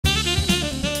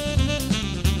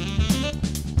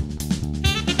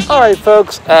All right,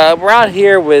 folks, we're out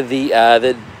here with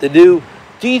the new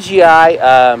DJI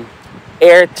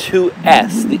Air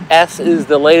 2S. The S is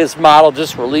the latest model,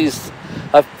 just released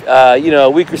a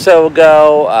week or so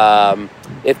ago.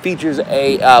 It features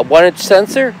a 1-inch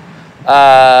sensor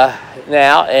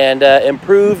now, and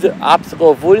improved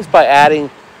obstacle avoidance by adding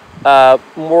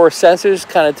more sensors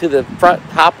kind of to the front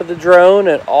top of the drone,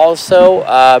 and also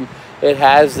it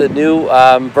has the new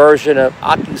version of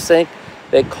OcuSync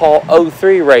they call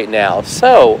 03 right now.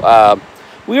 So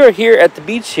we are here at the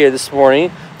beach here this morning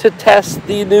to test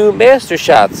the new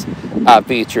MasterShots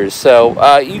features.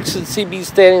 So you can see me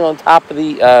standing on top of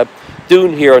the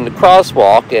dune here on the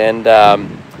crosswalk, and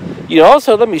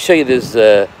also let me show you this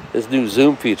this new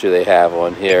zoom feature they have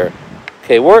on here.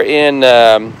 Okay, we're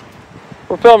filming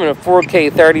in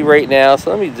 4K 30 right now,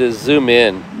 so let me just zoom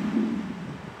in.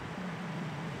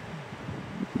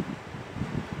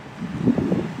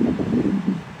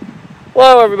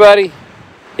 Hello everybody.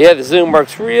 Yeah, the zoom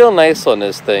works real nice on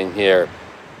this thing here.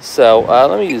 So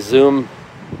let me zoom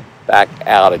back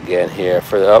out again here.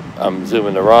 I'm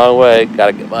zooming the wrong way.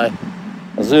 Gotta get my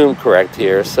zoom correct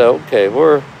here. So okay,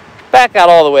 we're back out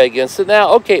all the way again. So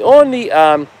now, okay, on the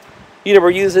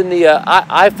we're using the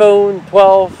iPhone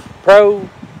 12 Pro,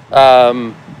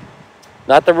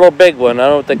 not the real big one. I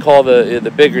don't know what they call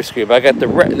the bigger screen, but I got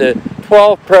the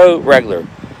 12 Pro regular.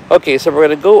 Okay, so we're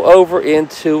going to go over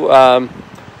into on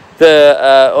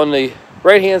the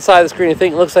right-hand side of the screen. I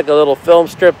think it looks like a little film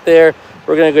strip there.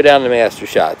 We're going to go down to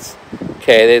MasterShots.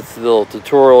 Okay, it's a little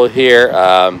tutorial here.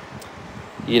 I've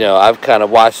kind of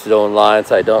watched it online,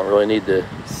 so I don't really need to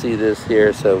see this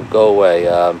here, so go away.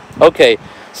 Okay,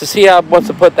 so see how it wants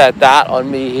to put that dot on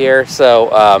me here. So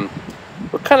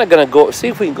we're kind of going to go see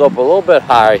if we can go up a little bit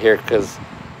higher here, because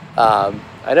I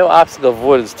know obstacle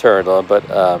avoidance turned on, but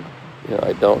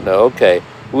I don't know. Okay,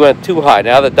 we went too high.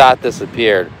 Now the dot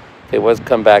disappeared. Okay, let's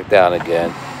come back down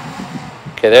again.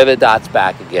 Okay, there the dot's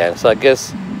back again. So I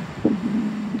guess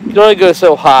you can only go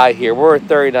so high here. We're at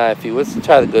 39 feet. Let's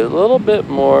try to go a little bit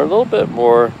more, a little bit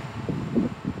more, a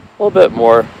little bit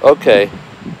more. Okay,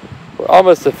 we're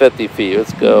almost to 50 feet.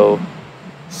 Let's go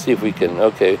see if we can.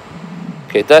 Okay,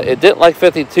 it didn't like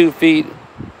 52 feet,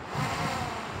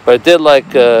 but it did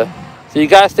like. So you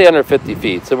gotta stay under 50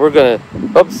 feet. So we're gonna.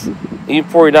 Oops, even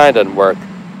 49 doesn't work.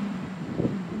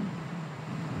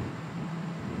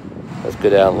 Let's go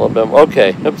down a little bit more.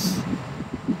 Okay, oops.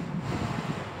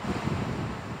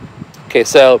 Okay,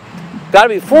 so gotta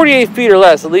be 48 feet or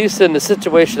less, at least in the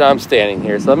situation I'm standing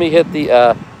here. So let me hit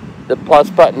the plus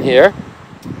button here.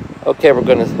 Okay, we're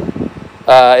gonna.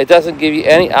 It doesn't give you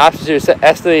any options here. It's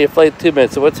estimated flight 2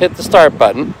 minutes. So let's hit the start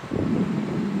button.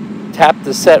 Tap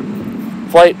the set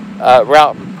flight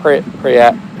route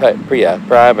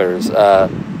parameters.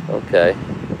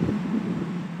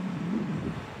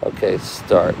 Okay,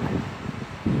 start.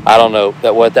 I don't know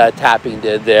what that tapping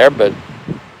did there, but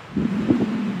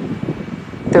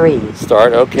 3.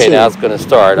 Start. Okay, 2, now it's going to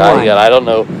start. I don't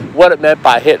know what it meant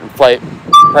by hitting flight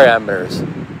parameters.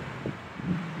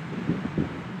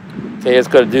 Okay, it's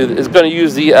going to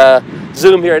use the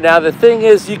zoom here. Now the thing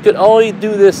is, you can only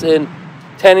do this in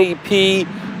 1080p.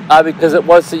 Because it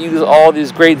wants to use all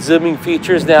these great zooming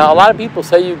features. Now, a lot of people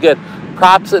say you get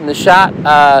props in the shot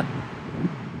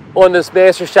on this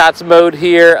MasterShots mode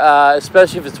here,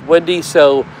 especially if it's windy.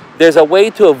 So there's a way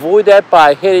to avoid that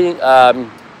by hitting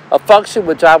a function,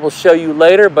 which I will show you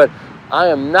later, but I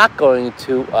am not going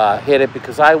to hit it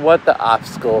because I want the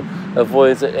obstacle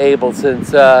avoidance enabled,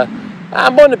 since I'm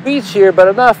on the beach here, but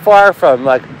I'm not far from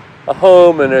like a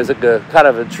home, and there's a kind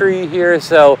of a tree here,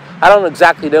 so I don't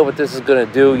exactly know what this is going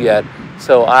to do yet.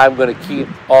 So I'm going to keep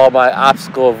all my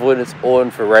obstacle avoidance on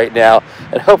for right now,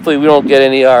 and hopefully we don't get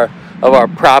any of our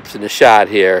props in the shot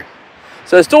here.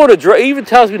 So it's doing it even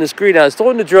tells me in the screen now it's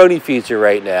doing the droney feature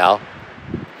right now,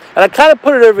 and I kind of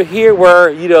put it over here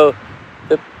where the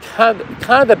kind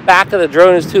of the back of the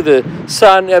drone is to the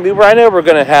sun. I mean, I know we're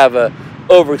going to have a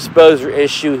overexposure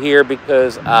issue here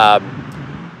because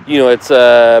it's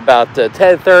about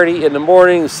 10:30 in the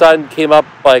morning. The sun came up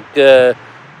like, I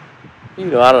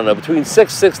don't know, between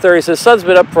 6:30. So the sun's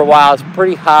been up for a while. It's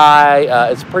pretty high.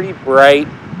 It's pretty bright.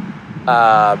 And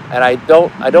I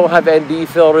don't have ND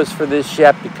filters for this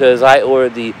yet because I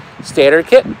ordered the standard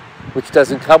kit, which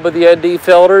doesn't come with the ND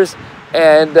filters.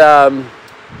 And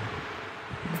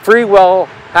Freewell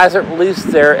hasn't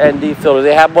released their ND filter.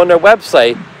 They have them on their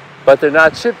website, but they're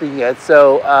not shipping yet.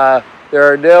 So there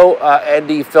are no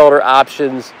ND filter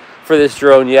options for this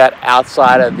drone yet,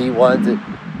 outside of the ones that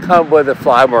come with the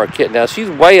Flymore kit. Now she's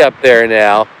way up there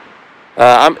now.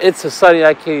 It's so sunny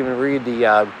I can't even read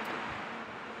the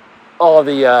all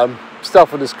the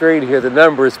stuff on the screen here, the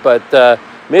numbers, but I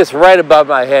mean, it's right above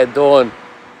my head doing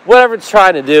whatever it's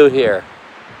trying to do here.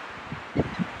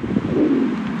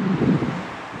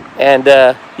 And,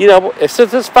 you know,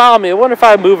 since it's following me, I wonder if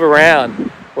I move around,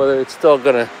 whether it's still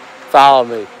going to follow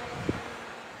me.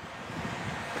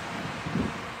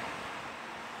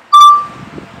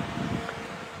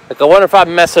 Like, I wonder if I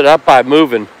mess it up by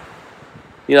moving.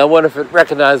 You know, I wonder if it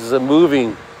recognizes a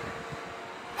moving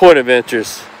point of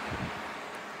interest.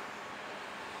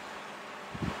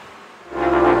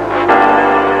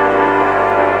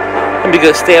 Let me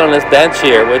go stand on this bench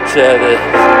here, which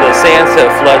the sand's so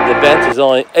flooded, the bench is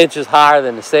only inches higher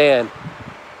than the sand.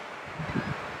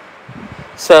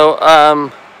 So,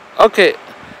 okay,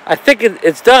 I think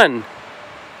it's done.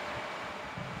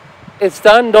 It's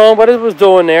done doing what it was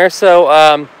doing there, so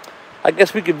I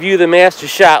guess we could view the master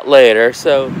shot later.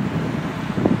 So,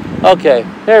 okay,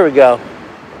 there we go.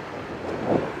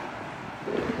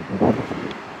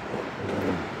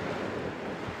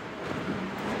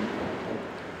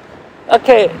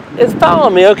 Okay, it's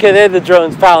following me. Okay, there the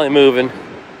drone's finally moving.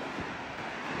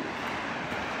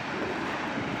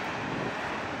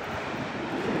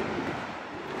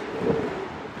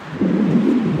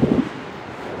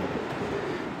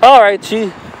 All right, she's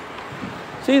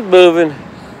moving.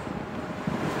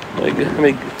 Let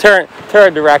me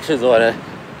turn directions on it.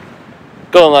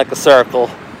 Going like a circle.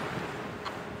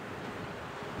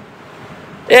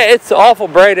 Yeah, it's awful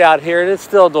bright out here, and it's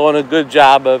still doing a good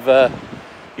job of,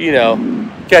 you know,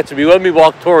 catching me. Let me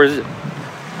walk towards it.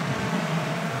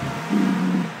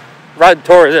 Run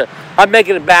towards it. I'm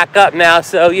making it back up now,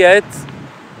 so yeah, it's,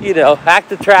 you know,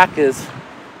 active track is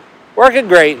working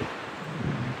great.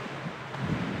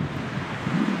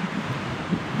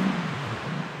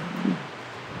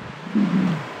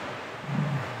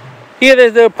 Yeah,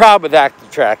 there's no problem with active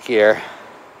track here.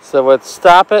 So let's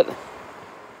stop it.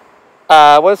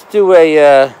 Let's do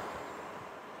a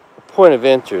point of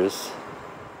interest.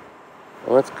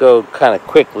 Let's go kind of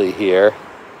quickly here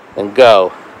and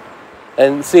go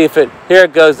and see if it, here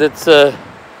it goes. It's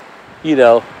you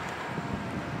know,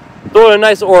 doing a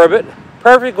nice orbit,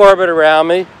 perfect orbit around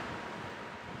me.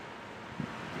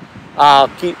 I'll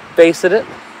keep facing it.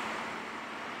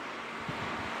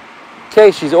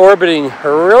 Okay, she's orbiting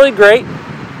really great.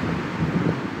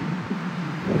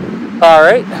 All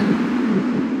right,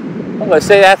 I'm going to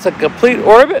say that's a complete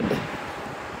orbit.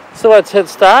 So let's hit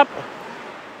stop.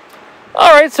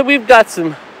 All right, so we've got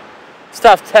some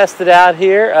stuff tested out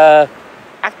here.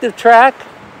 Active track,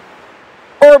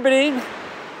 orbiting,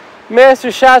 master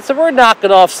shots. So we're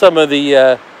knocking off some of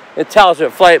the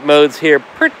intelligent flight modes here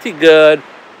pretty good.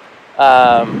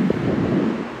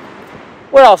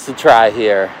 What else to try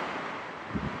here?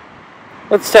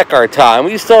 Let's check our time.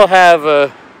 We still have,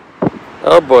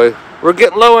 oh boy, we're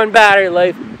getting low on battery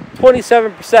life.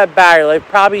 27% battery life.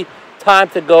 Probably time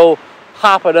to go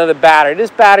pop another battery.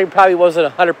 This battery probably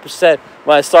wasn't 100%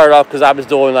 when I started off because I was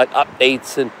doing like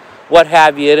updates and what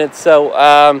have you in it. So,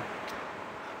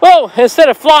 well, instead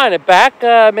of flying it back,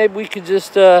 maybe we could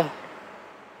just, you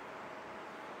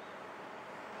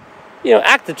know,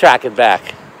 active track it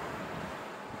back.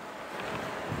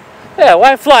 Yeah,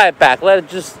 why fly it back? Let it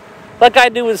just, like I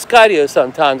do with Skydio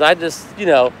sometimes. I just, you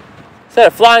know, instead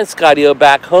of flying Skydio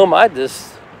back home, I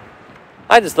just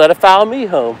let it follow me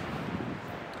home.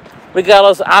 We got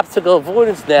those obstacle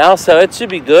avoidance now, so it should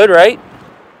be good, right?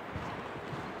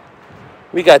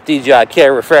 We got DJI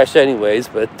Air refresh anyways,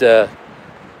 but yeah,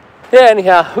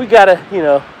 anyhow, we gotta, you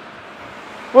know,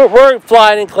 we're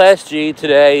flying in Class G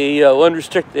today, you know,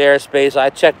 unrestricted airspace. I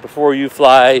checked before you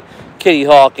fly, Kitty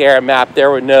Hawk air map. There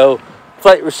were no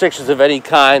flight restrictions of any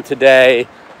kind today.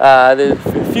 There's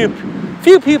a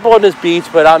few people on this beach,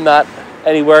 but I'm not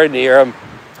anywhere near them.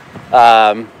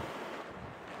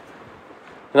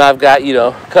 And I've got, you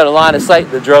know, kind of line of sight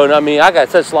in the drone. I mean, I got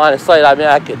such line of sight. I mean,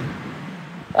 I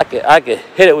could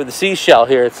hit it with a seashell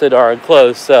here. It's so darn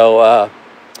close. So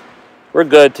we're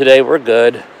good today. We're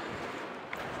good.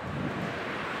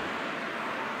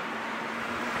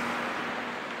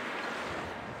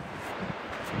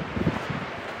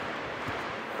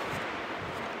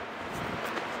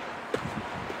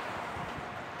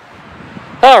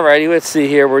 Alrighty, let's see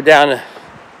here. We're down to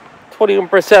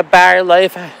 21% battery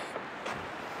life.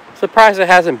 Surprised it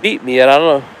hasn't beat me yet.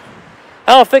 I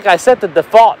don't think I set the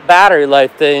default battery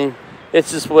life thing.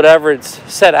 It's just whatever it's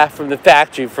set at from the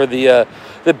factory for the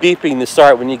beeping to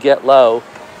start when you get low.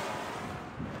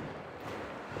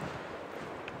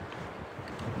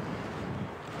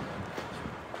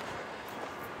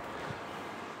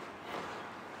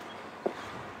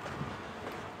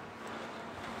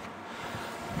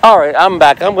 All right, I'm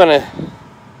back. I'm gonna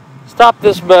stop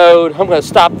this mode. I'm going to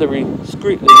stop the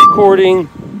recording.